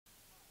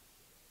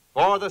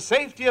For the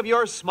safety of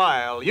your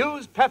smile,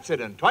 use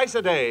Pepsodent twice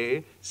a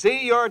day.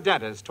 See your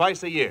dentist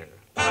twice a year.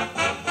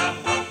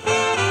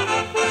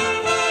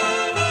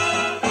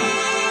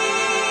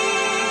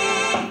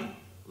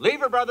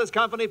 Lever Brothers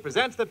Company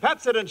presents the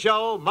Pepsodent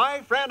Show,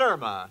 My Friend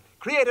Irma,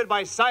 created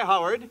by Cy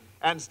Howard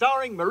and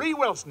starring Marie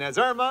Wilson as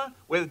Irma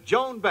with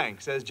Joan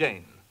Banks as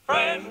Jane.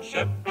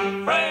 Friendship,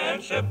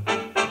 friendship,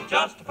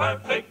 just a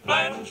perfect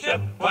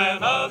friendship.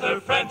 When other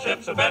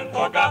friendships have been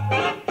forgot,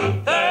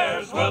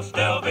 theirs will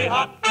still be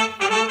hot.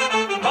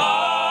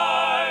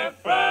 My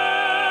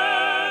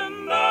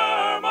friend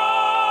Irma.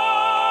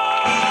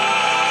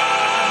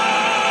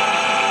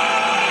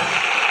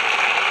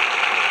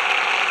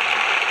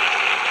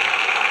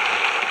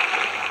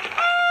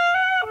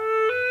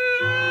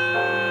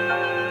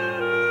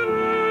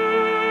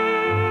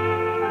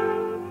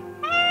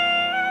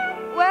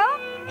 Well,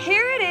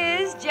 here it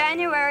is,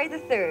 January the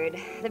 3rd,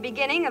 the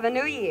beginning of a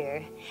new year.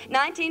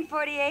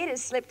 1948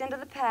 has slipped into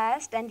the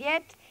past, and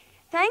yet,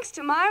 thanks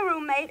to my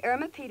roommate,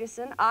 Irma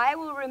Peterson, I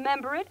will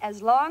remember it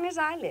as long as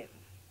I live.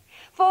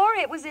 For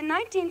it was in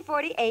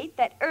 1948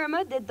 that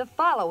Irma did the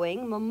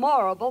following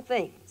memorable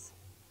things.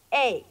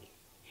 A,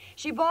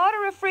 she bought a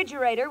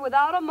refrigerator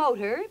without a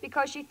motor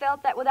because she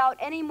felt that without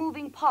any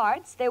moving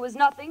parts, there was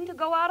nothing to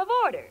go out of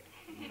order.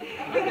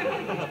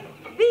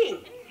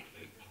 B,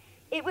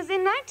 it was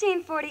in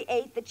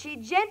 1948 that she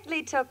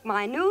gently took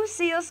my new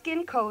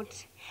sealskin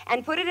coat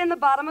and put it in the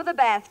bottom of the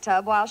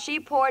bathtub while she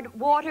poured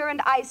water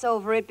and ice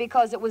over it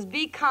because it was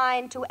Be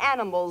Kind to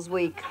Animals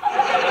Week.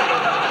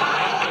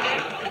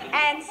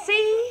 And C,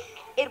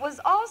 it was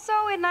also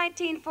in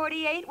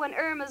 1948 when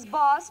Irma's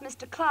boss,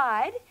 Mr.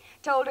 Clyde,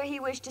 told her he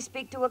wished to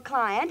speak to a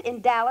client in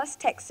Dallas,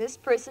 Texas,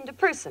 person to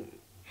person.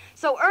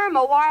 So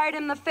Irma wired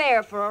him the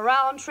fare for a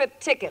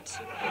round-trip ticket.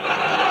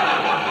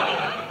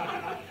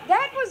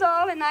 That was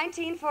all in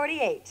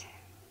 1948.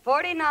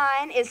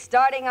 49 is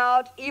starting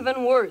out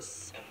even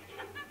worse.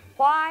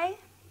 Why?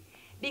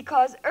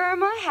 Because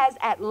Irma has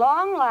at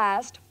long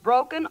last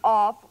broken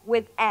off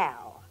with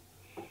Al.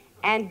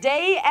 And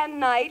day and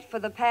night for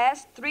the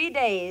past 3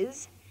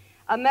 days,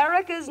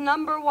 America's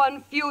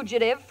 #1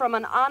 fugitive from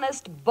an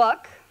honest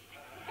buck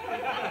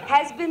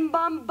has been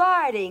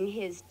bombarding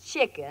his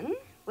chicken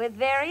with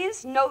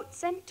various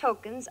notes and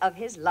tokens of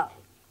his love.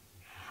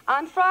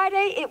 On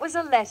Friday, it was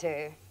a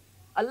letter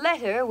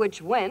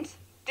which went,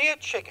 Dear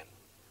Chicken,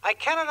 I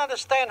cannot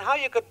understand how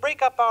you could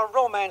break up our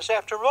romance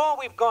after all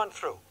we've gone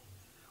through.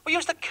 We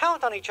used to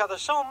count on each other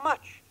so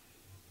much.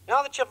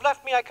 Now that you've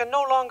left me, I can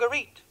no longer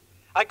eat.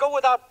 I go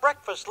without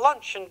breakfast,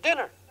 lunch, and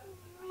dinner.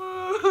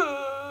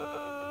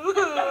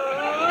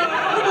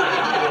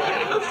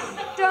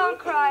 Don't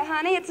cry,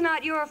 honey. It's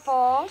not your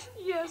fault.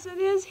 Yes, it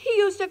is. He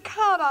used to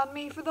count on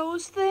me for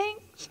those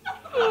things.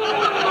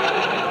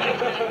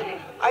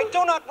 I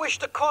do not wish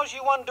to cause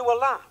you undue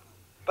alarm,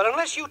 but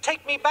unless you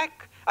take me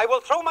back, I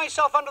will throw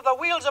myself under the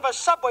wheels of a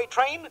subway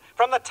train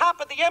from the top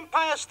of the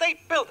Empire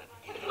State Building.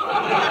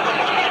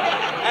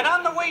 And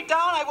on the way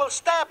down, I will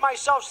stab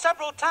myself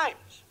several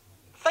times,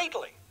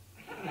 fatally.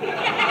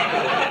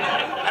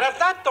 And if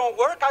that don't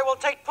work, I will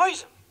take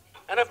poison.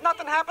 And if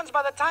nothing happens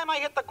by the time I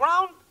hit the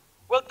ground,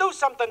 we'll do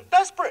something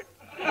desperate.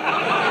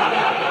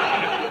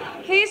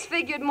 He's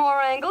figured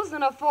more angles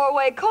than a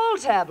 4-way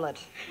cold tablet.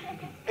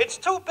 It's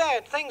too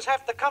bad things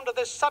have to come to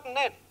this sudden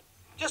end,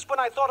 just when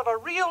I thought of a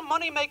real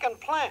money-making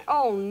plan.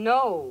 Oh,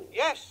 no.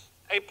 Yes,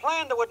 a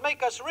plan that would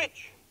make us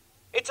rich.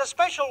 It's a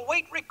special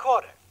weight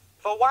recorder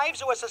for wives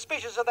who are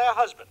suspicious of their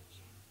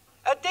husbands.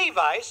 A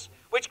device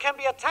which can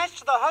be attached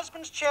to the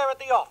husband's chair at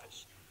the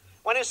office.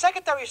 When his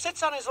secretary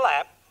sits on his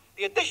lap,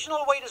 the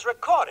additional weight is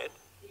recorded,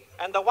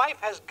 and the wife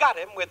has got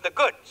him with the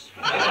goods.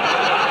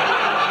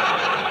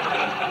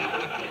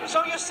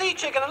 So you see,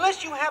 Chicken,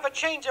 unless you have a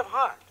change of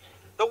heart,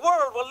 the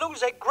world will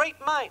lose a great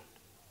mind.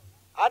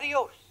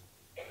 Adios,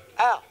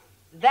 Al.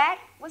 That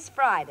was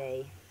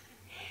Friday.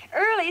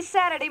 Early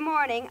Saturday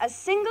morning, a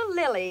single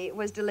lily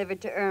was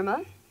delivered to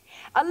Irma.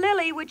 A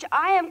lily which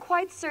I am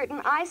quite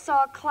certain I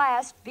saw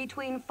clasped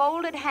between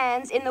folded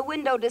hands in the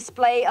window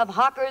display of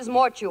Hocker's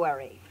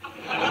mortuary.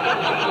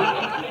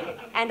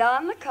 And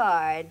on the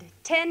card,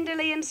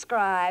 tenderly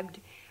inscribed,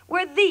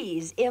 were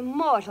these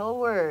immortal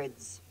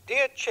words.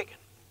 Dear Chicken,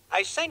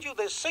 I send you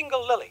this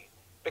single lily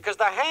because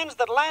the hands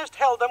that last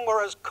held them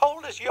were as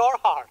cold as your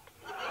heart.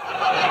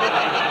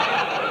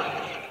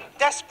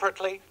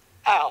 Desperately,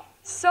 Al.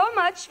 So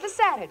much for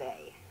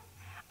Saturday.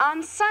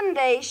 On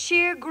Sunday,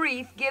 sheer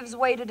grief gives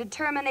way to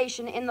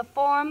determination in the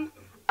form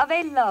of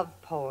a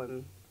love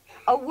poem,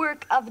 a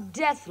work of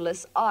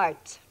deathless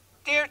art.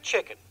 Dear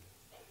Chicken,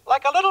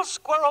 like a little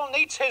squirrel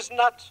needs his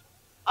nut,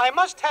 I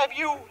must have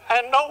you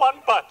and no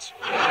one but.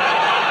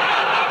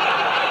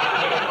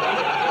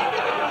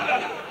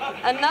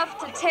 Enough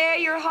to tear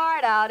your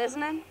heart out,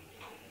 isn't it?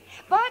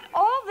 But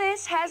all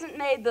this hasn't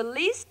made the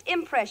least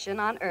impression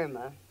on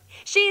Irma.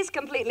 She's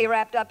completely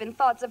wrapped up in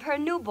thoughts of her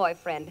new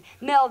boyfriend,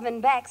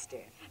 Melvin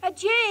Baxter.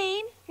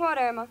 Jane, What,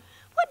 Irma?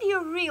 what do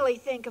you really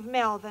think of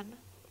Melvin?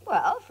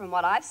 Well, from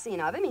what I've seen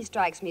of him, he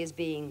strikes me as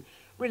being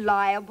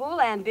reliable,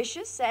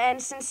 ambitious,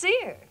 and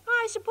sincere.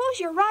 I suppose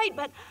you're right,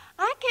 but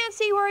I can't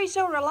see where he's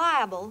so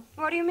reliable.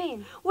 What do you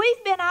mean?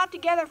 We've been out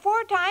together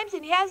 4 times,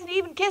 and he hasn't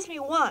even kissed me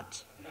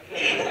once.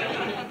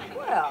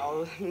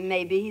 Well,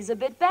 maybe he's a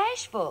bit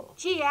bashful.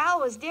 Gee, Al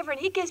was different.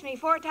 He kissed me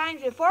 4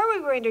 times before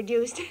we were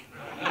introduced.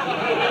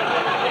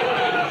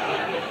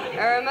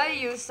 Irma,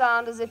 you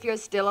sound as if you're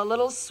still a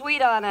little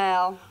sweet on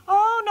Al.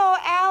 Oh, no,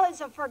 Al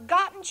is a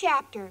forgotten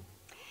chapter.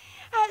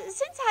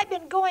 Since I've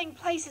been going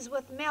places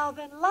with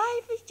Melvin,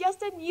 life is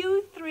just a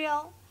new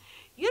thrill.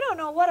 You don't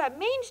know what it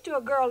means to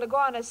a girl to go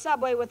on a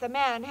subway with a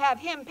man and have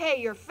him pay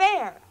your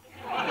fare.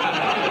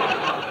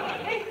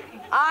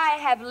 I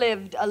have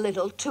lived a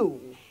little,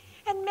 too.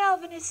 And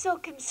Melvin is so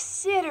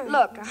considerate.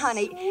 Look, and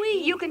honey,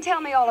 sweet. you can tell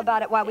me all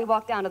about it while we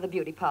walk down to the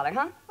beauty parlor,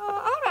 huh? Oh,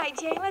 all right,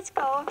 Jane, let's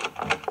go.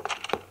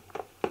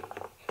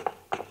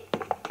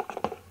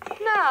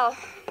 Now,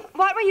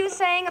 what were you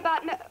saying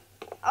about...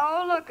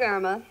 Oh, look,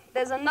 Irma,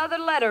 there's another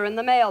letter in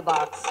the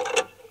mailbox.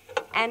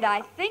 And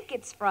I think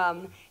it's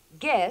from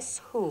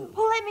guess who.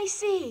 Oh, let me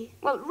see.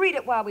 Well, read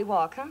it while we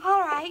walk, huh?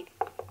 All right.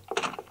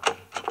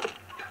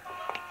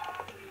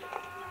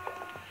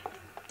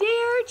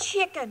 Dear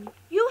Chicken,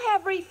 you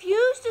have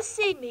refused to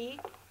see me.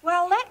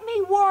 Well, let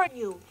me warn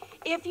you.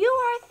 If you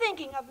are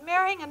thinking of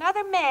marrying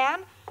another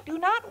man, do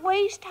not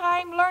waste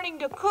time learning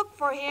to cook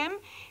for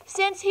him,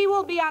 since he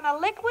will be on a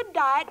liquid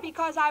diet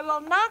because I will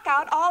knock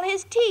out all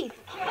his teeth.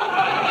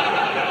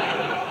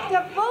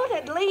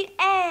 Devotedly,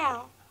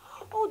 Al.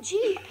 Oh,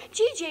 gee,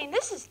 Jane,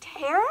 this is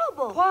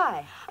terrible.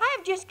 Why? I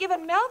have just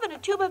given Melvin a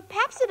tube of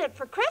Pepsodent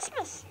for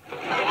Christmas.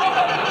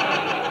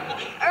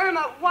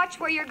 Irma, watch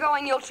where you're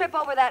going. You'll trip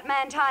over that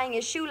man tying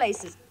his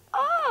shoelaces.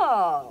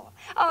 Oh,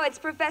 it's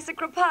Professor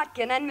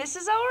Kropotkin and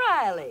Mrs.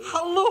 O'Reilly.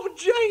 Hello,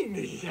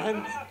 Janie,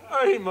 and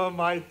Irma,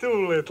 my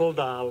 2 little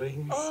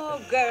darlings.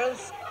 Oh,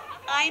 girls,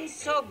 I'm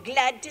so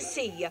glad to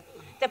see you.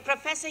 The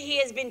professor, he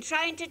has been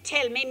trying to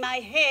tell me my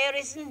hair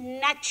isn't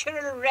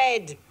natural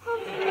red.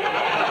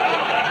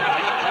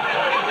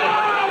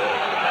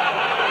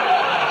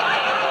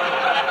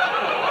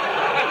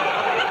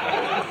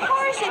 Of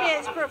course it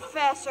is,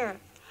 Professor.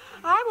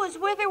 I was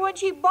with her when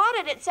she bought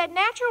it. It said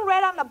natural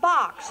red on the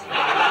box.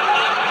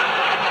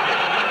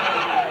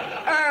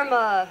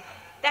 Irma.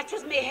 That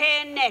was my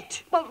hair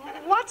net. Well,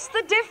 what's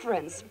the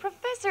difference?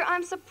 Professor,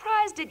 I'm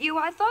surprised at you.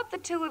 I thought the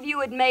 2 of you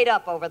had made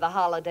up over the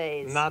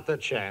holidays. Not a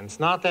chance,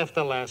 not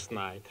after last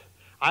night.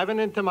 I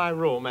went into my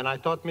room and I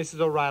thought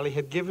Mrs. O'Reilly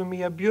had given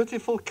me a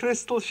beautiful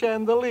crystal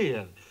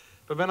chandelier.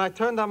 But when I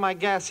turned on my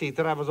gas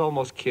heater, I was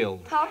almost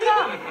killed. How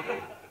come?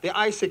 The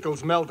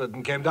icicles melted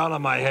and came down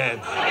on my head.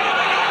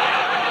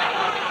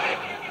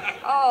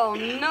 Oh,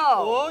 no.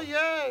 Oh,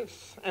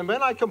 yes. And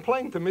when I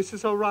complained to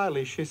Mrs.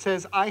 O'Reilly, she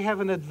says I have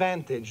an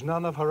advantage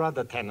none of her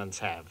other tenants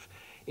have.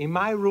 In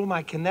my room,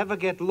 I can never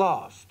get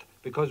lost,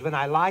 because when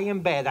I lie in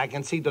bed, I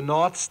can see the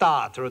North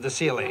Star through the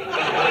ceiling.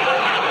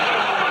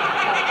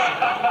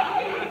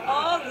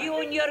 Oh,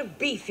 you and your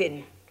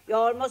beefing. You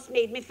almost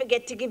made me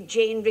forget to give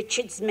Jane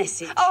Richard's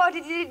message. Oh,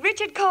 did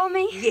Richard call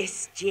me?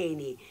 Yes,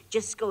 Janie.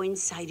 Just go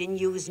inside and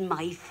use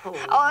my phone.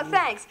 Oh,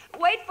 thanks.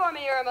 Wait for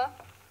me, Irma.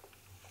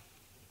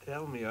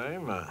 Tell me,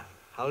 Irma,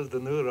 how's the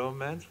new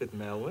romance with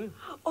Melvin?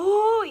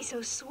 Oh, he's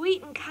so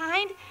sweet and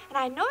kind. And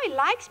I know he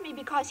likes me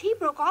because he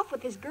broke off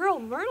with his girl,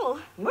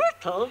 Myrtle.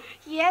 Myrtle?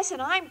 Yes, and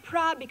I'm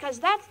proud because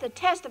that's the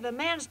test of a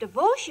man's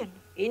devotion.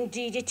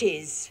 Indeed it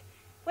is.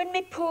 When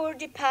my poor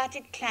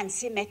departed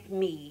Clancy met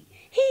me,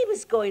 he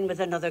was going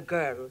with another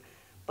girl,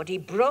 but he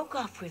broke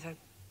off with her.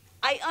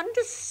 I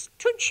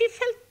understood she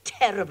felt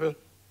terrible.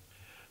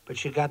 But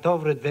she got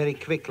over it very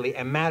quickly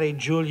and married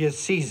Julius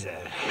Caesar.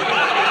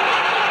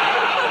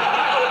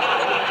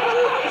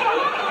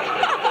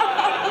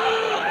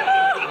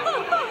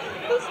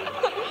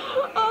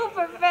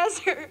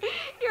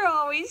 You're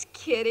always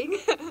kidding.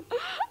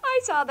 I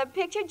saw the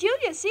picture.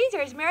 Julius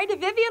Caesar is married to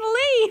Vivian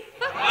Lee.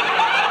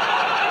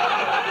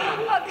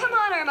 Oh, come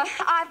on, Irma.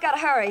 I've got to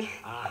hurry.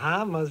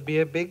 Must be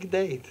a big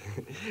date.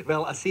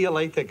 Well, I'll see you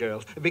later,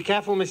 girls. Be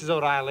careful, Mrs.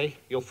 O'Reilly.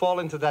 You'll fall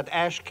into that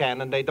ash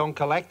can and they don't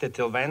collect it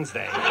till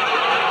Wednesday.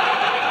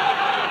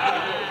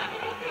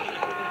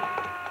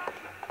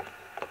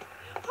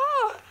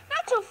 Oh,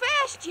 not so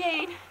fast,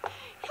 Jane.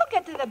 You'll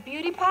get to the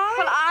beauty pie.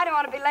 Well, I don't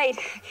want to be late.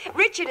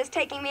 Richard is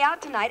taking me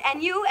out tonight,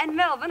 and you and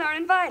Melvin are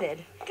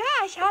invited.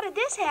 Gosh, how did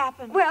this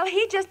happen? Well,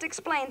 he just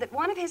explained that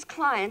one of his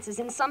clients is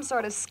in some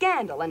sort of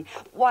scandal, and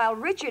while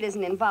Richard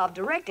isn't involved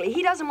directly,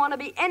 he doesn't want to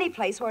be any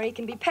place where he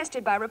can be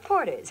pestered by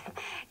reporters.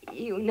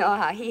 You know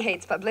how he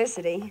hates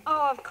publicity.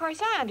 Oh, of course,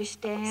 I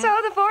understand.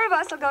 So the 4 of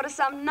us will go to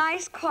some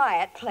nice,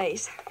 quiet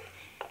place.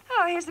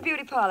 Oh, here's the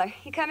beauty parlor.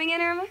 You coming in,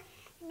 Irma?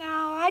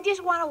 No, I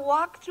just want to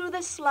walk through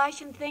the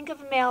slush and think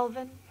of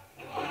Melvin.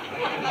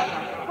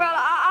 Well,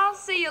 I'll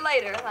see you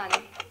later,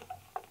 honey.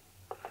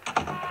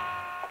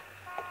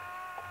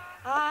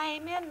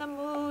 I'm in the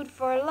mood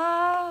for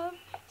love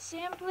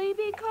simply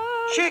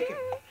because Chicken.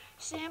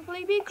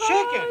 Simply because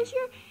Chicken.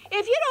 you're...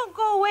 If you don't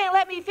go away and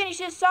let me finish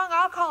this song,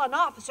 I'll call an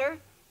officer.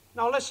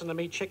 Now listen to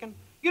me, Chicken.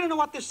 You don't know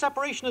what this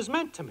separation has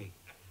meant to me.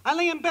 I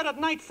lay in bed at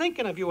night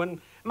thinking of you,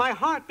 and My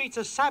heart beats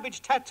a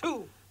savage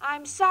tattoo.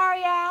 I'm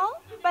sorry,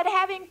 Al, but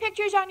having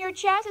pictures on your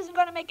chest isn't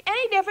going to make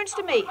any difference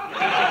to me.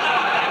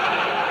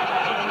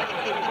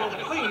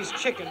 Please,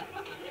 Chicken.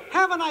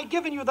 Haven't I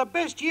given you the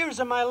best years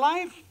of my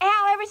life?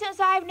 Al, ever since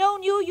I've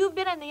known you, you've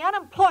been in the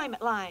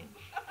unemployment line.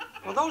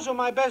 Well, those were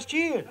my best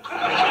years.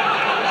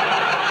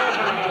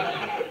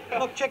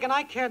 Look, Chicken,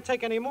 I can't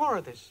take any more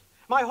of this.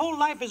 My whole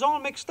life is all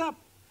mixed up.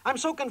 I'm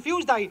so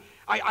confused, I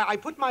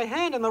put my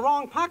hand in the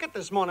wrong pocket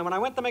this morning when I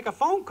went to make a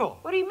phone call.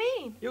 What do you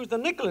mean? Used a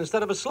nickel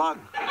instead of a slug.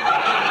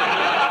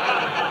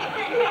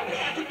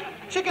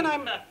 Chicken,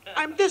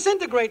 I'm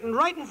disintegrating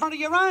right in front of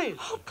your eyes.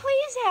 Oh,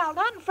 please, Al,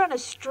 not in front of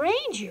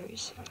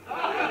strangers.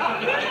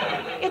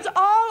 It's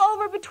all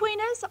over between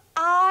us.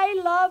 I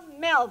love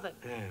Melvin.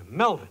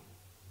 Melvin.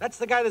 That's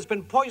the guy that's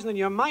been poisoning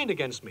your mind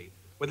against me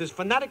with his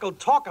fanatical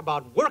talk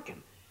about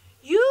working.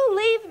 You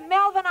leave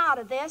Melvin out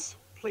of this.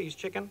 Please,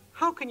 Chicken,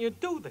 how can you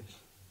do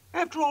this?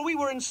 After all, we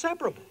were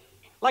inseparable.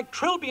 Like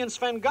Trilby and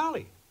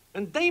Svengali,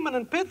 and Damon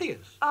and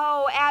Pythias.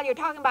 Oh, Al, you're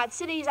talking about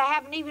cities I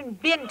haven't even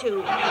been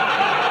to.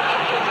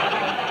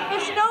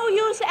 It's no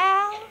use,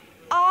 Al.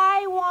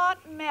 I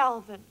want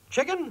Melvin.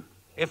 Chicken,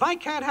 if I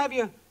can't have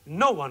you,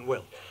 no one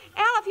will.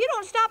 Al, if you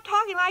don't stop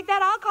talking like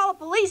that, I'll call a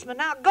policeman.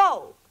 Now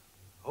go.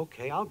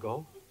 Okay, I'll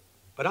go.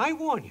 But I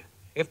warn you,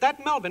 if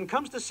that Melvin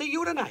comes to see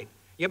you tonight,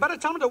 you better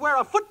tell him to wear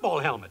a football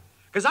helmet,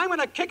 because I'm going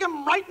to kick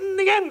him right in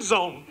the end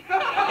zone.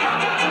 Well,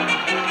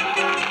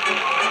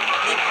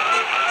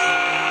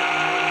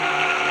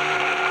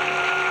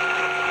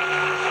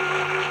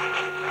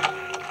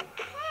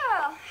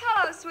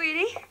 hello,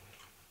 sweetie.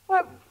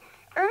 Well,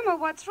 Irma,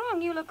 what's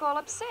wrong? You look all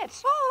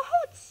upset. Oh,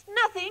 it's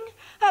nothing.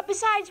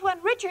 Besides,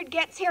 when Richard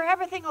gets here,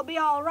 everything will be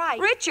all right.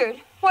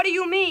 Richard? What do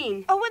you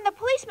mean? Oh, when the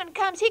policeman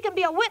comes, he can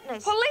be a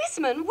witness.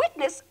 Policeman?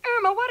 Witness?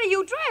 Irma, what are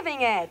you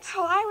driving at?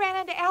 Oh, I ran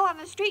into Al on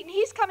the street, and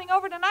he's coming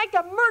over tonight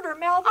to murder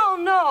Melvin. Oh,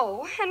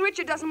 no. And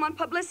Richard doesn't want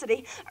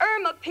publicity.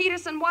 Irma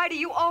Peterson, why do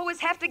you always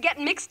have to get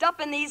mixed up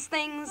in these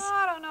things?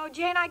 I don't know,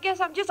 Jane. I guess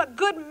I'm just a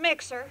good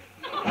mixer.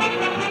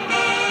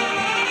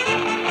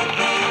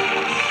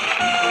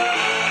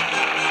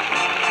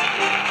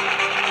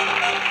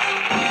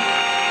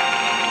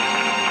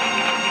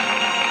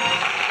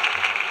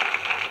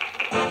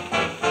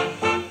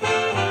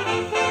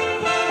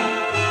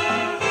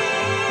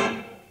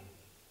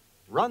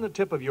 Run the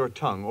tip of your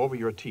tongue over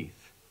your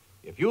teeth.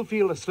 If you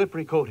feel a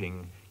slippery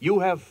coating, you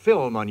have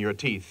film on your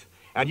teeth,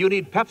 and you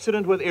need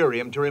Pepsodent with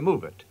Irium to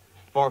remove it.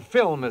 For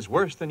film is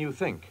worse than you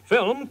think.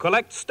 Film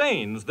collects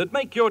stains that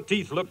make your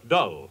teeth look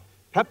dull.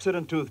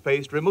 Pepsodent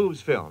toothpaste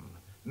removes film,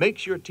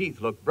 makes your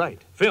teeth look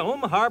bright.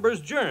 Film harbors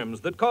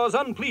germs that cause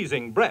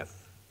unpleasing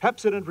breath.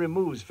 Pepsodent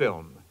removes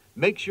film,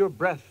 makes your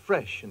breath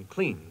fresh and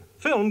clean.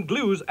 Film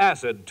glues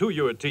acid to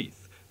your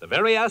teeth, the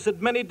very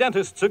acid many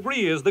dentists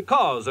agree is the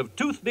cause of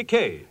tooth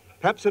decay.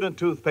 Pepsodent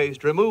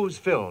toothpaste removes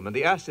film and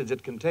the acids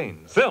it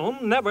contains.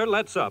 Film never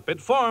lets up. It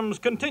forms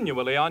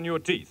continually on your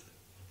teeth.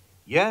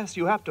 Yes,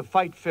 you have to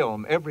fight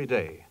film every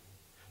day.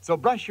 So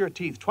brush your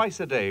teeth twice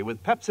a day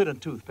with Pepsodent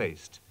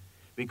toothpaste,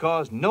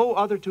 because no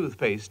other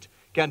toothpaste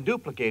can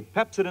duplicate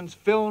Pepsodent's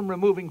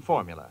film-removing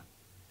formula.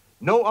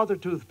 No other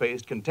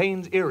toothpaste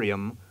contains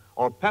Irium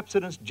or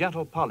Pepsodent's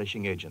gentle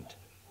polishing agent.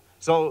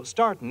 So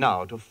start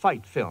now to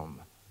fight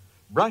film.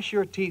 Brush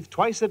your teeth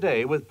twice a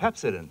day with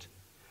Pepsodent,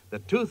 the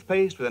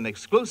toothpaste with an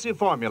exclusive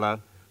formula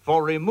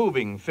for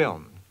removing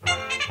film.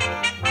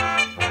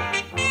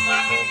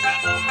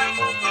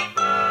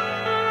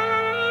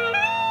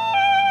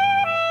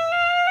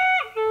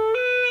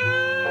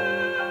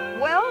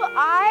 Well,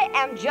 I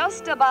am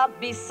just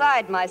about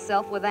beside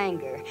myself with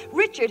anger.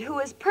 Richard, who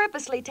is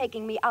purposely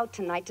taking me out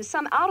tonight to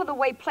some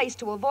out-of-the-way place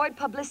to avoid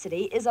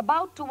publicity, is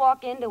about to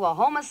walk into a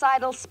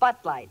homicidal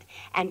spotlight.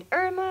 And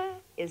Irma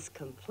is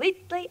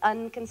completely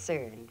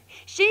unconcerned.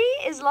 She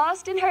is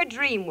lost in her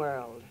dream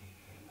world.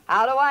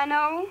 How do I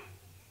know?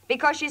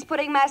 Because she's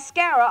putting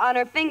mascara on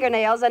her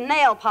fingernails and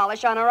nail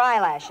polish on her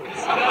eyelashes.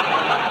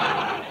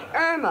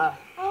 Irma.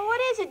 Oh, what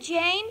is it,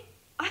 Jane?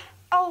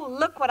 Oh,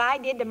 look what I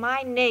did to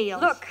my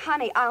nails. Look,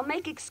 honey, I'll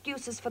make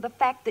excuses for the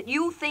fact that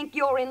you think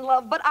you're in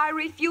love, but I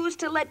refuse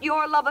to let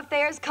your love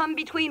affairs come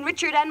between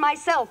Richard and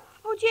myself.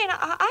 Oh, Jane,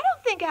 I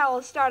don't think I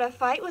will start a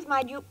fight with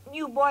my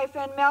new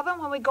boyfriend, Melvin,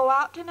 when we go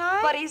out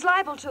tonight. But he's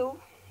liable to.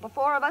 The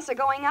four of us are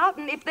going out,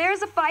 and if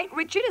there's a fight,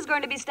 Richard is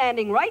going to be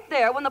standing right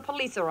there when the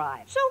police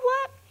arrive. So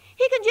what?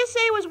 He can just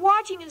say he was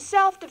watching in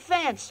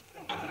self-defense.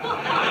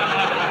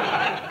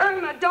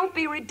 Irma, don't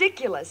be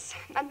ridiculous.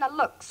 Now,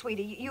 look,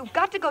 sweetie, you've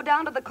got to go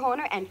down to the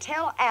corner and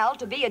tell Al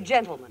to be a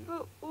gentleman.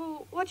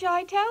 Well, what shall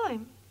I tell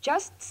him?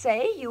 Just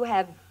say you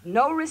have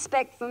no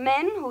respect for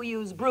men who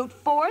use brute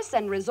force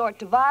and resort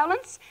to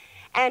violence,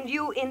 and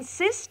you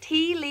insist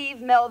he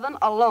leave Melvin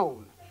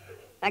alone.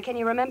 Now, can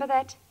you remember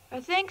that? I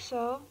think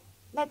so.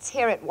 Let's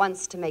hear it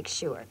once to make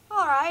sure.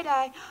 All right,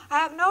 I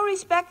have no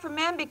respect for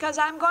men because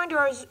I'm going to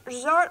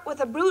resort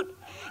with a brute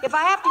if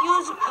I have to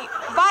use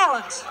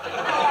violence.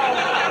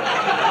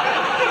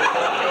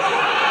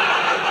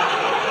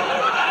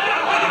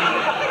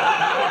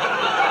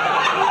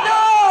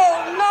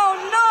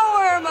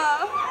 No,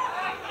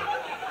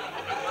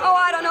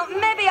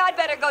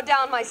 go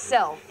down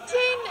myself.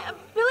 Jane,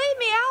 believe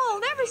me, Al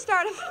will never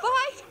start a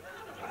fight.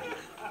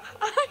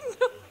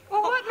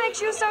 Well, what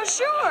makes you so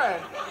sure?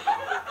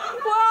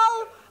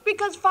 Well,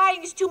 because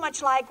fighting's too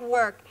much like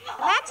work.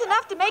 And that's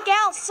enough to make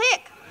Al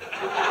sick.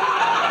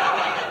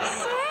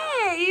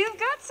 Say, you've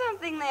got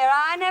something there.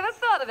 I never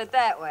thought of it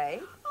that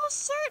way. Oh,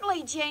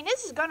 certainly, Jane.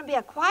 This is going to be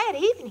a quiet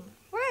evening.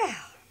 Well,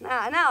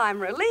 now I'm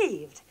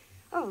relieved.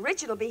 Oh,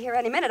 Richard will be here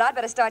any minute. I'd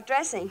better start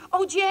dressing.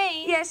 Oh,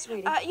 Jane. Yes,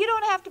 sweetie. You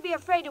don't have to be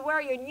afraid to wear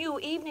your new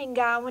evening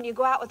gown when you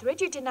go out with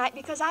Richard tonight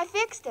because I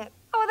fixed it.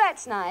 Oh,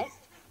 that's nice.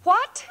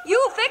 What?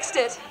 You fixed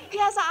it?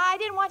 Yes, I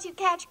didn't want you to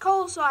catch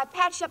cold, so I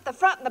patched up the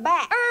front and the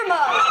back.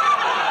 Irma!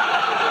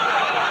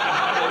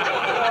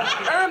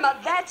 Irma,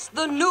 that's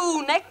the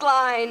new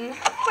neckline.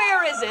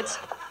 Where is it?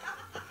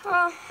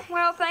 Oh,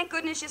 well, thank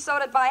goodness you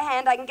sewed it by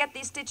hand. I can get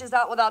these stitches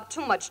out without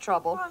too much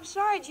trouble. Oh, I'm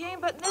sorry, Jane,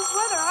 but in this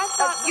weather, I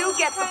thought... You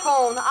get the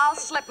phone. I'll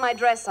slip my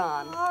dress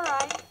on. All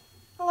right.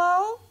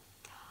 Hello?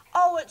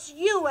 Oh, it's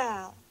you,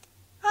 Al.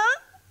 Huh?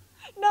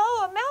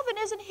 No, Melvin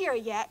isn't here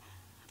yet.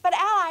 But, Al,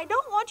 I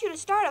don't want you to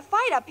start a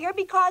fight up here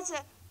because...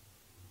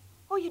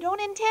 Oh, you don't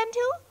intend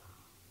to?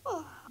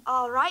 Oh,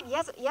 all right.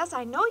 Yes,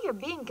 I know you're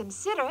being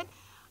considerate.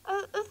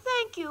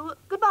 Thank you.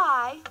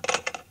 Goodbye.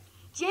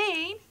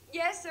 Jane?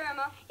 Yes,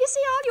 Irma. You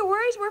see, all your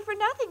worries were for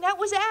nothing. That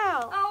was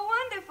Al. Oh,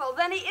 wonderful.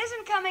 Then he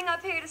isn't coming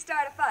up here to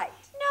start a fight.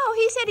 No,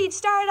 he said he'd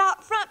start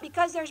out front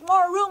because there's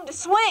more room to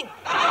swing.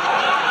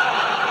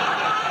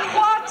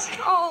 What?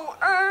 Oh,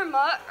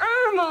 Irma.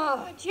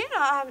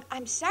 Gina,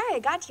 I'm sorry I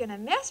got you in a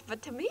mess,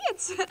 but to me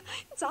it's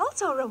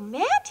also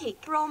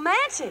romantic.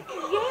 Romantic?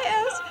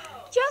 Yes.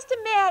 Just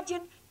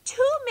imagine 2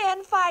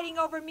 men fighting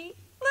over me.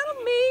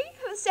 Little me,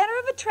 the center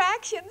of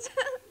attractions.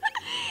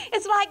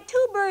 It's like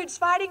 2 birds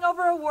fighting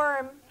over a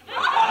worm.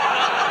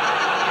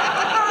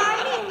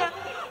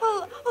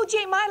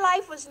 Jane, my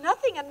life was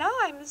nothing, and now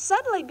I'm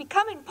suddenly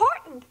become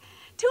important.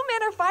 2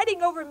 men are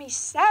fighting over me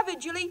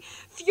savagely,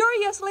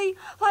 furiously,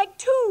 like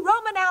 2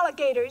 Roman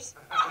alligators.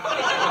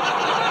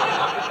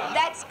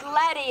 That's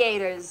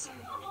gladiators.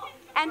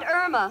 And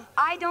Irma,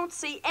 I don't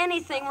see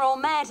anything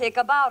romantic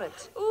about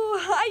it. Ooh,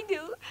 I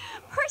do.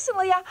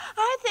 Personally,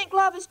 I think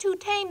love is too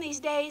tame these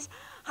days.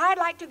 I'd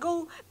like to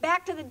go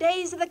back to the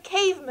days of the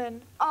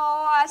cavemen.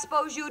 Oh, I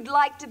suppose you'd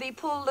like to be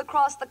pulled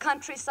across the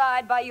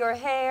countryside by your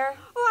hair?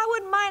 Oh, I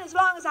wouldn't mind as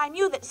long as I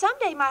knew that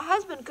someday my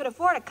husband could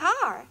afford a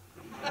car.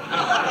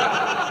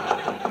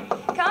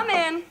 Come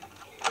in.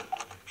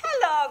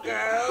 Hello,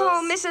 girls.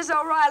 Oh, Mrs.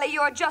 O'Reilly,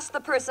 you're just the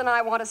person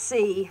I want to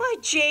see. Why,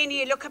 Jane,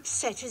 you look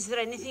upset. Is there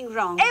anything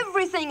wrong?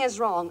 Everything is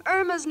wrong.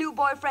 Irma's new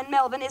boyfriend,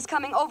 Melvin, is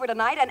coming over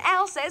tonight, and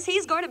Al says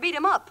he's going to beat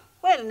him up.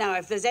 Well, now,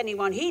 if there's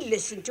anyone he'll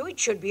listen to, it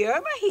should be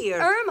Irma here.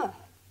 Irma?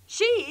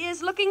 She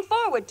is looking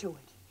forward to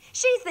it.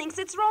 She thinks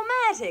it's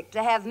romantic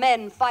to have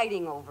men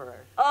fighting over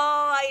her.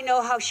 Oh, I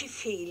know how she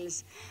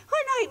feels.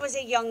 When I was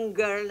a young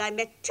girl, I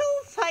met 2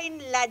 fine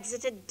lads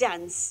at a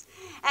dance.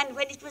 And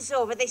when it was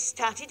over, they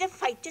started a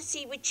fight to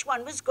see which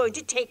one was going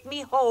to take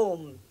me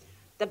home.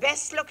 The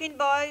best-looking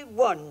boy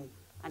won,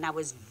 and I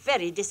was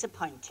very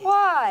disappointed.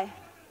 Why?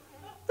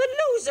 The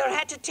loser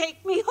had to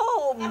take me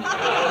home.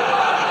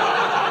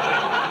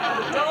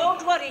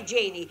 Don't worry,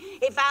 Janie.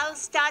 If Al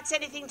starts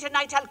anything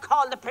tonight, I'll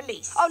call the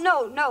police. Oh,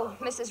 no,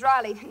 Mrs.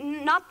 Riley.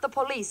 Not the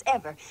police,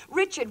 ever.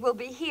 Richard will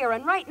be here,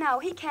 and right now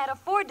he can't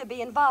afford to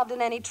be involved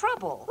in any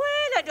trouble.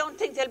 Well, I don't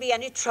think there'll be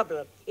any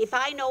trouble. If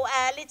I know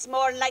Al, it's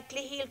more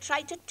likely he'll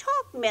try to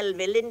talk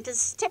Melville into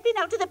stepping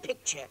out of the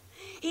picture.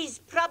 He's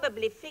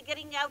probably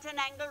figuring out an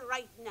angle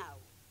right now.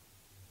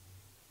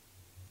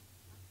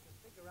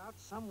 Out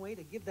some way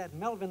to give that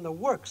Melvin the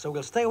work so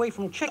we'll stay away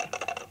from chicken.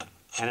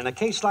 And in a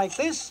case like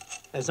this,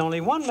 there's only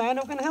one man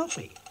who can help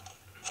me.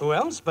 Who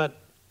else but...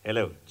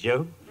 Hello,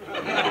 Joe.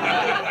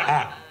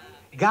 Al,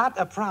 got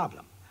a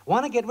problem.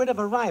 Want to get rid of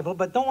a rival,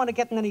 but don't want to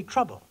get in any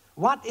trouble.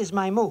 What is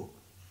my move?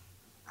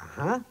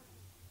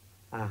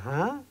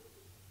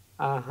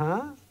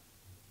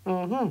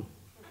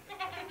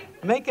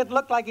 Make it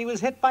look like he was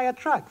hit by a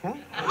truck, huh?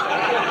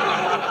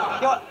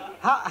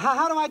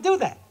 How do I do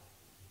that?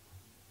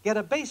 Get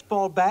a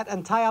baseball bat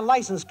and tie a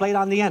license plate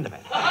on the end of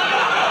it.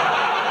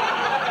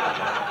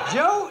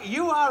 Joe,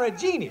 you are a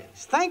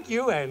genius. Thank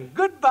you, and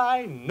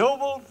goodbye,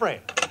 noble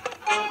friend.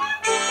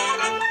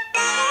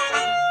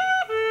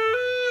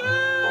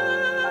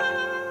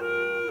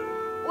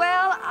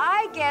 Well,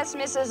 I guess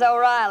Mrs.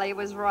 O'Reilly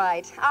was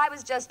right. I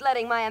was just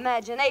letting my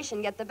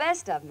imagination get the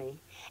best of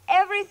me.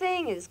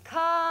 Everything is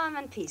calm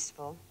and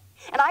peaceful.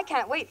 And I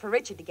can't wait for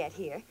Richard to get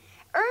here.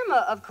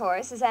 Irma, of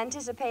course, is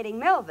anticipating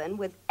Melvin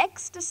with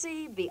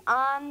ecstasy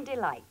beyond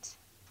delight.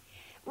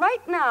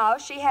 Right now,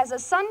 she has a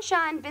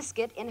sunshine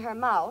biscuit in her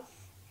mouth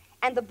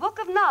and the book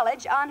of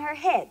knowledge on her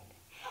head.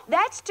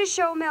 That's to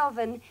show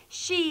Melvin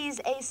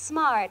she's a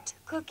smart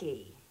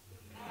cookie.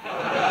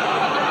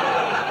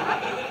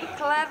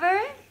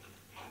 Clever?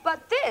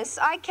 But this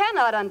I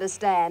cannot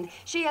understand.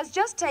 She has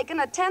just taken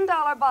a $10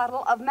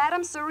 bottle of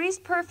Madame Cerise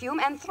perfume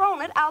and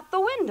thrown it out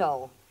the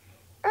window.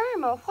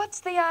 Irma, what's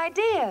the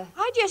idea?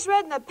 I just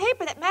read in the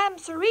paper that Madame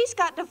Cerise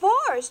got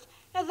divorced.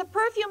 If the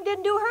perfume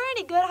didn't do her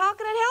any good, how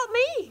can it help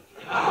me?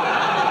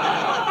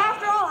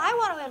 After all, I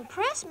want to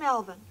impress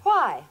Melvin.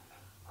 Why?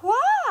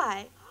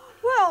 Why?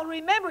 Well,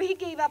 remember, he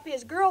gave up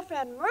his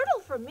girlfriend Myrtle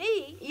for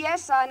me.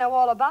 Yes, I know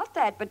all about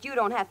that, but you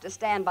don't have to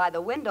stand by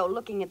the window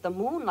looking at the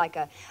moon like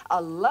a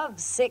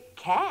lovesick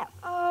calf.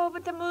 Oh,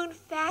 but the moon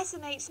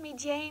fascinates me,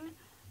 Jane.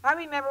 I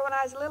remember when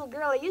I was a little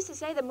girl, they used to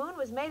say the moon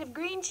was made of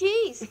green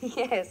cheese.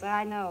 Yes,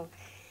 I know.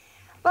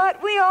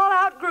 But we all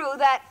outgrew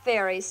that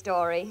fairy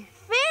story.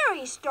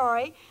 Fairy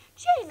story?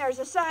 Jane, there's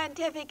a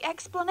scientific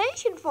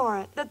explanation for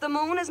it. That the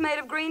moon is made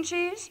of green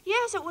cheese?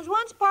 Yes, it was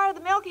once part of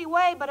the Milky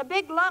Way, but a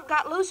big lump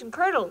got loose and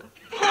curdled.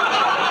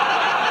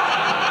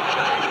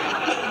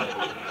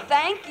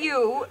 Thank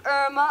you,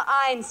 Irma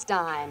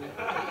Einstein.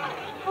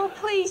 Oh,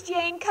 please,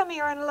 Jane, come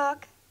here and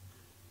look.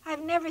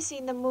 I've never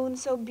seen the moon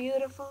so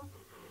beautiful.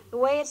 The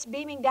way it's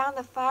beaming down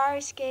the fire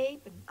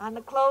escape and on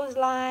the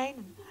clothesline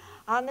and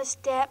on the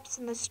steps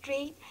and the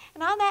street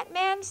and on that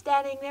man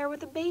standing there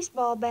with a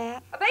baseball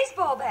bat. A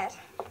baseball bat?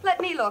 Let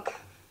me look.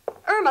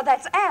 Irma,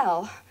 that's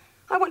Al.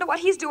 I wonder what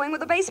he's doing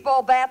with a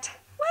baseball bat.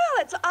 Well,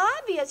 it's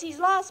obvious he's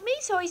lost me,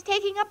 so he's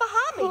taking up a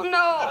hobby. Oh,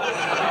 no.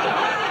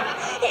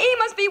 He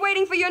must be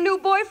waiting for your new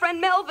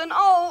boyfriend, Melvin.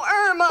 Oh,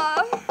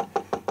 Irma.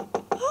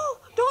 Oh,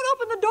 don't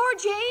open the door,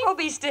 Jane. Oh,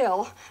 be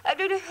still.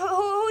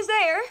 Who's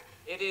there?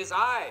 It is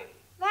I.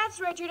 That's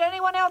Richard.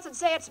 Anyone else would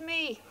say it's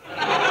me.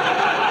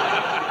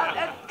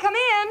 Come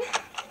in.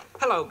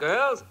 Hello,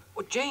 girls.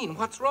 Oh, Jane,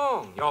 what's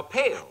wrong? You're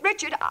pale.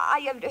 Richard,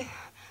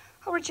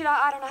 Richard,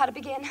 I don't know how to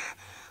begin.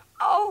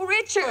 Oh,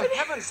 Richard. For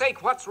heaven's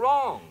sake, what's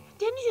wrong?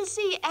 Didn't you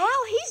see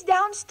Al? He's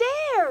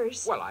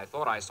downstairs. Well, I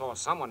thought I saw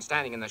someone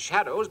standing in the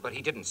shadows, but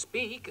he didn't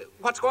speak.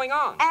 What's going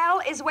on? Al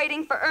is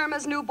waiting for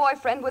Irma's new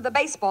boyfriend with a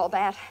baseball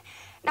bat.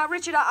 Now,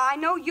 Richard, I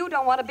know you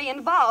don't want to be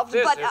involved,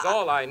 This but... is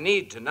all I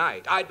need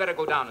tonight. I'd better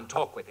go down and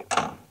talk with him.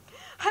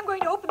 I'm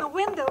going to open the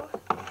window.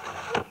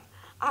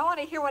 I want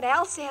to hear what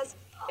Al says.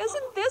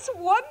 Isn't this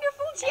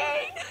wonderful,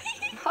 Jane?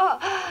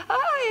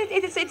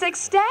 It's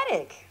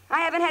ecstatic. I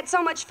haven't had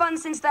so much fun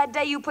since that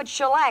day you put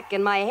shellac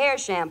in my hair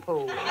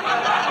shampoo.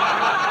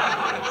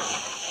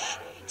 Shh.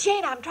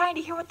 Jane, I'm trying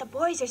to hear what the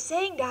boys are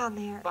saying down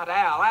there. But,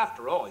 Al,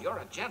 after all, you're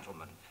a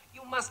gentleman.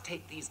 You must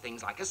take these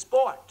things like a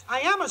sport.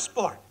 I am a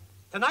sport.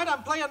 Tonight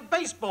I'm playing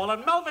baseball,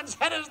 and Melvin's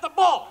head is the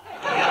ball.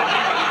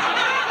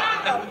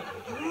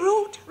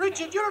 Root,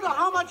 Richard, you don't know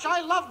how much I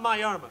love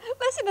my Irma.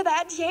 Listen to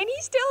that, Jane.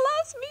 He still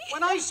loves me.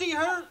 When I see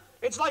her,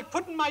 it's like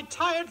putting my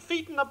tired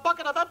feet in a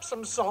bucket of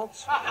Epsom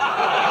salts.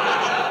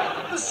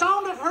 The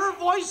sound of her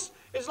voice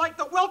is like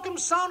the welcome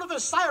sound of a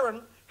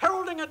siren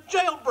heralding a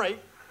jailbreak.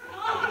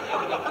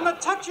 And the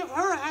touch of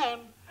her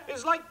hand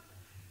is like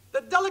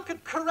the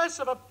delicate caress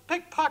of a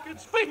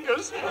pickpocket's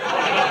fingers.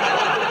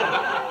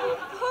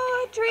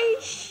 Poetry,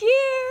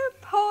 sheer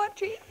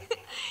poetry.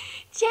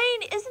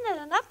 Jane, isn't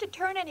it enough to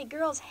turn any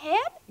girl's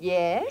head?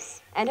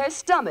 Yes, and her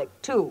stomach,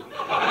 too.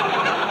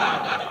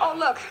 Oh,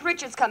 look,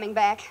 Richard's coming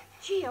back.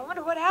 Gee, I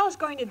wonder what Al's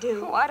going to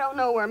do. Oh, I don't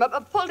know, Irma,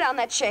 but pull down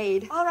that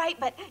shade. All right,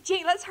 but,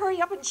 Jane, let's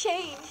hurry up and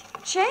change.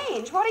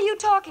 Change? What are you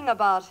talking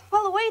about?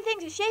 Well, the way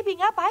things are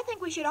shaping up, I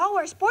think we should all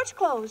wear sports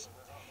clothes.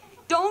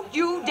 Don't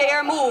you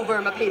dare move,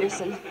 Irma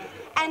Peterson.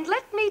 And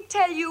let me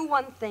tell you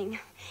one thing.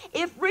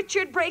 If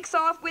Richard breaks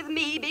off with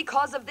me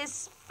because of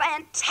this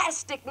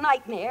fantastic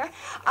nightmare,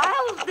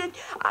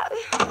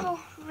 oh,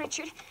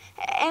 Richard,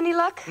 any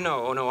luck?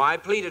 No, I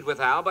pleaded with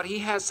Al, but he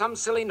has some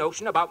silly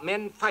notion about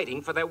men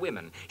fighting for their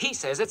women. He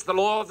says it's the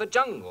law of the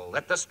jungle,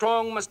 that the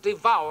strong must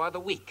devour the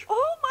weak.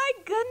 Oh, my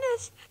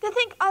goodness. To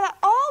think that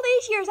all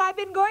these years I've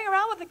been going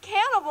around with a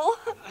cannibal.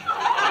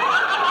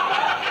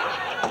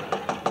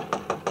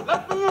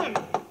 Let me in!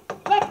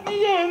 Let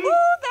me in!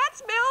 Ooh,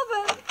 that's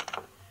Melvin.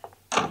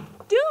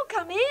 Do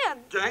come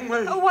in.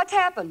 Gangway. Oh, what's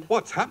happened?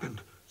 What's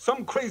happened?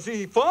 Some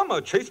crazy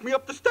farmer chased me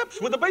up the steps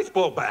with a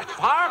baseball bat.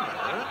 Farmer?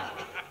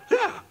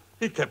 Yeah.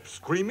 He kept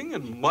screaming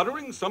and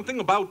muttering something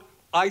about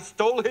I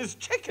stole his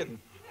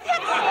chicken. That's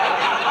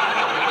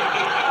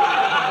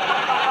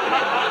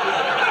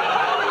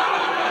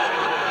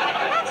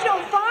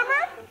no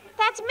farmer.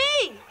 That's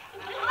me.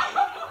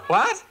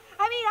 What?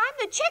 I mean, I'm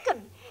the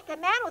chicken. The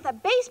man with a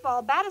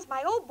baseball bat is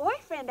my old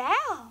boyfriend,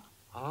 Al.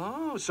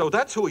 Oh, so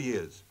that's who he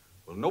is.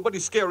 Well,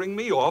 nobody's scaring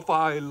me off.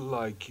 I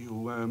like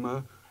you,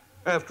 Irma.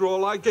 After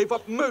all, I gave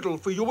up Myrtle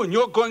for you, and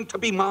you're going to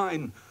be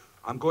mine.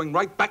 I'm going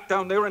right back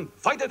down there and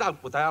fight it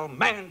out with Al,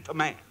 man to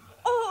man.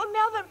 Oh,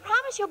 Melvin,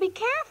 promise you'll be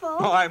careful.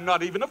 Oh, I'm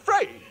not even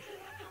afraid.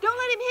 Don't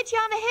let him hit you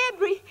on the head.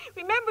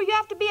 Remember, you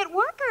have to be at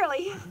work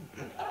early.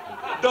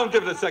 Don't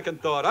give it a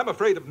second thought. I'm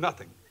afraid of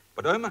nothing.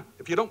 But, Irma,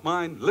 if you don't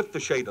mind, lift the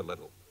shade a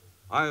little.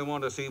 I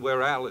want to see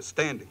where Al is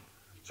standing,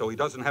 so he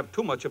doesn't have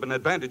too much of an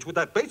advantage with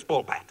that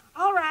baseball bat.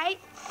 All right.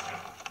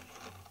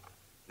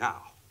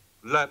 Now,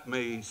 let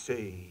me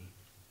see.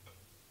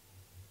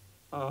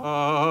 What's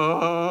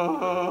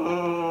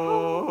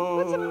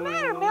the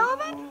matter,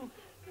 Melvin?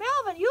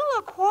 Melvin, you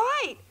look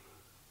white.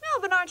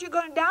 Melvin, aren't you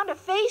going down to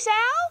face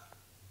Al?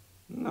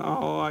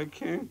 No, I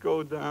can't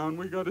go down.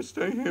 We got to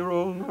stay here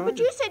all night. But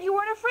you said you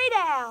weren't afraid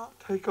of Al.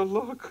 Take a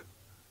look.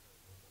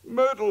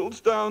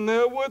 Myrtle's down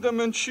there with him,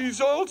 and she's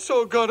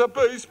also got a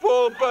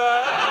baseball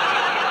bat.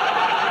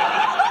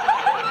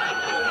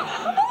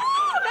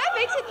 Oh, that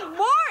makes it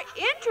more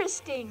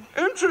interesting.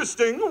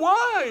 Interesting?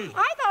 Why?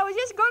 I thought it was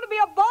just going to be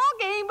a ball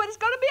game, but it's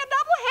going to be a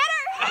doubleheader.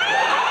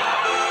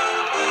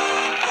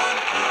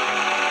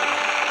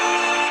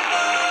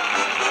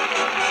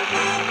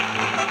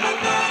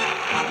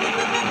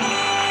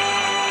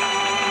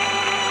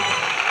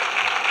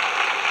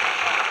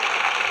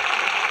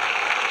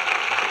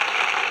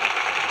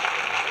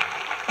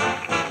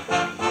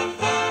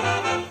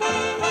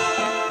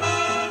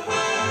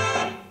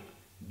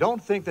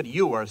 Don't think that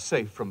you are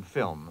safe from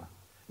film.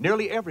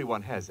 Nearly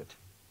everyone has it.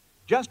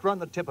 Just run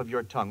the tip of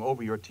your tongue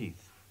over your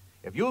teeth.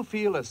 If you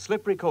feel a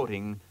slippery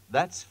coating,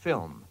 that's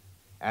film.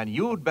 And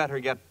you'd better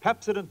get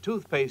Pepsodent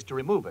toothpaste to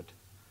remove it.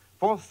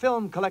 For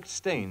film collects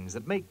stains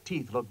that make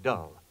teeth look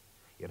dull.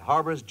 It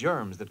harbors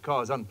germs that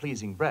cause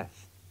unpleasing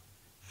breath.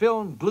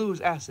 Film glues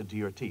acid to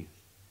your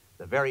teeth.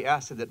 The very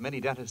acid that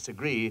many dentists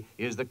agree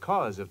is the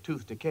cause of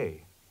tooth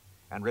decay.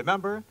 And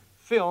remember,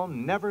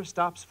 film never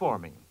stops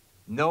forming.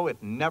 No, it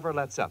never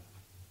lets up.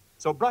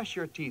 So brush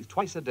your teeth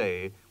twice a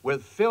day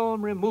with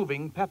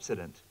film-removing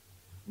Pepsodent.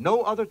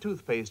 No other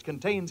toothpaste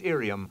contains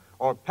irium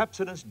or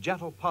Pepsodent's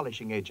gentle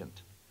polishing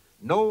agent.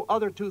 No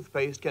other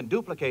toothpaste can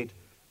duplicate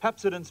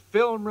Pepsodent's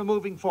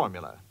film-removing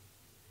formula.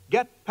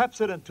 Get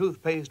Pepsodent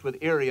toothpaste with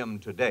irium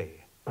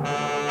today.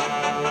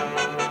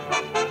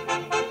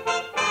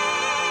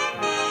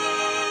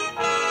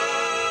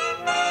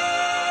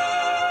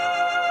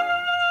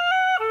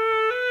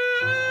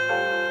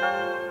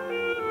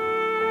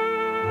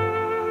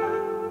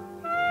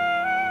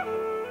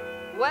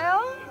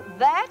 Well,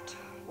 that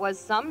was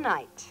some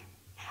night.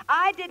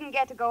 I didn't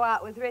get to go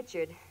out with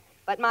Richard,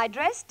 but my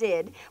dress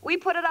did. We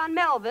put it on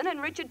Melvin,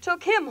 and Richard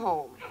took him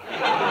home.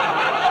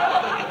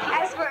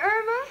 As for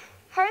Irma,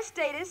 her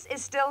status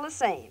is still the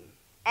same.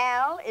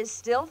 Al is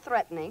still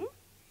threatening,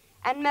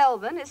 and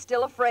Melvin is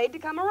still afraid to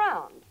come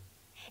around.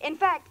 In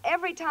fact,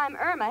 every time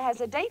Irma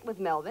has a date with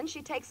Melvin,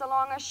 she takes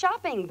along a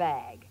shopping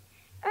bag.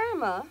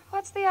 Irma,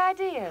 what's the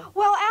idea?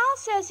 Well, Al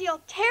says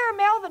he'll tear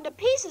Melvin to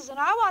pieces, and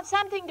I want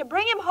something to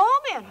bring him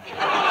home in.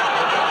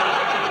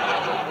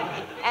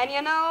 And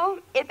you know,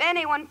 if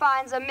anyone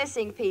finds a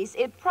missing piece,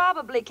 it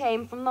probably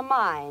came from the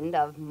mind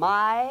of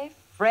my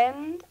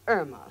friend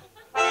Irma.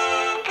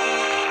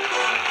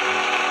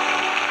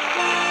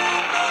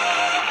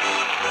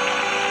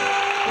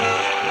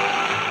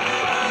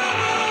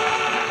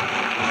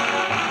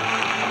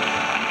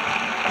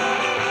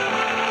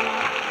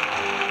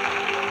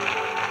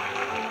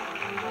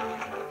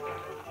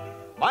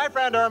 My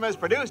Friend Irma is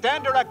produced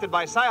and directed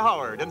by Cy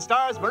Howard and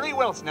stars Marie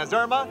Wilson as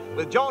Irma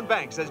with Joan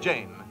Banks as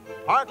Jane.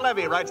 Park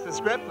Levy writes the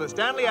script with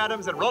Stanley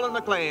Adams and Roland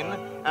McLean,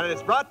 and it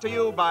is brought to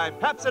you by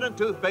Pepsodent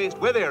toothpaste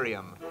with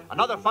irium,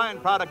 another fine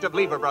product of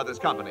Lever Brothers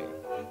Company.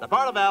 The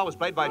part of Al was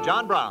played by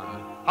John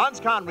Brown. Hans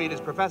Conried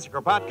as Professor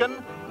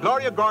Kropotkin.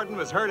 Gloria Gordon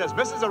was heard as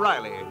Mrs.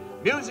 O'Reilly.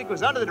 Music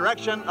was under the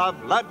direction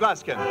of Lud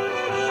Gluskin.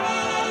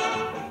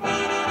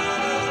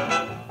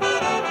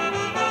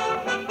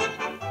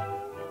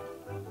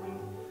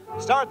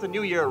 Start the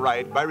new year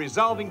right by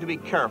resolving to be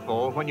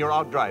careful when you're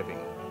out driving.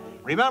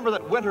 Remember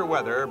that winter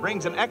weather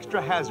brings an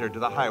extra hazard to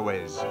the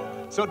highways.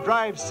 So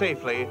drive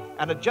safely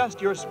and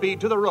adjust your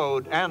speed to the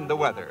road and the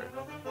weather.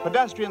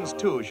 Pedestrians,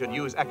 too, should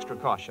use extra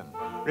caution.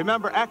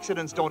 Remember,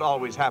 accidents don't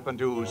always happen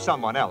to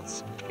someone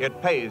else.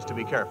 It pays to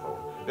be careful.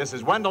 This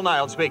is Wendell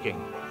Niles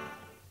speaking.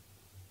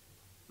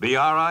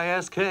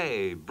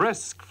 B-R-I-S-K,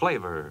 brisk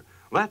flavor.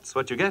 That's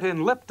what you get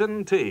in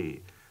Lipton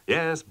tea.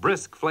 Yes,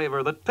 brisk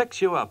flavor that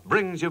picks you up,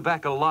 brings you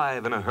back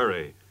alive in a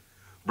hurry.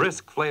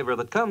 Brisk flavor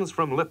that comes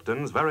from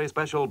Lipton's very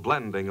special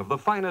blending of the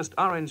finest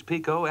orange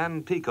pekoe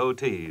and pekoe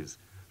teas.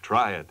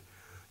 Try it.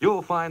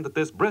 You'll find that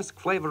this brisk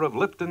flavor of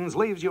Lipton's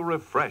leaves you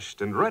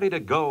refreshed and ready to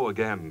go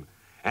again.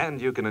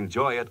 And you can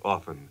enjoy it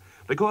often,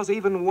 because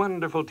even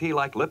wonderful tea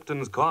like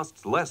Lipton's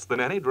costs less than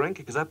any drink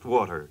except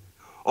water.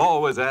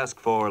 Always ask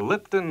for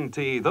Lipton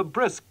tea, the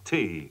brisk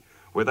tea,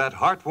 with that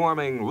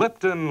heartwarming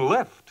Lipton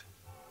lift.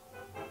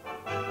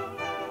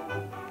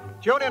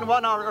 Tune in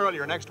 1 hour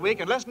earlier next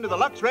week and listen to the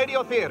Lux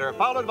Radio Theater,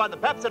 followed by the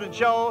Pepsodent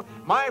show,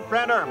 My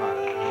Friend Irma.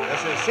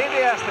 This is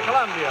CBS, the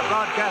Columbia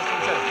Broadcasting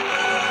System.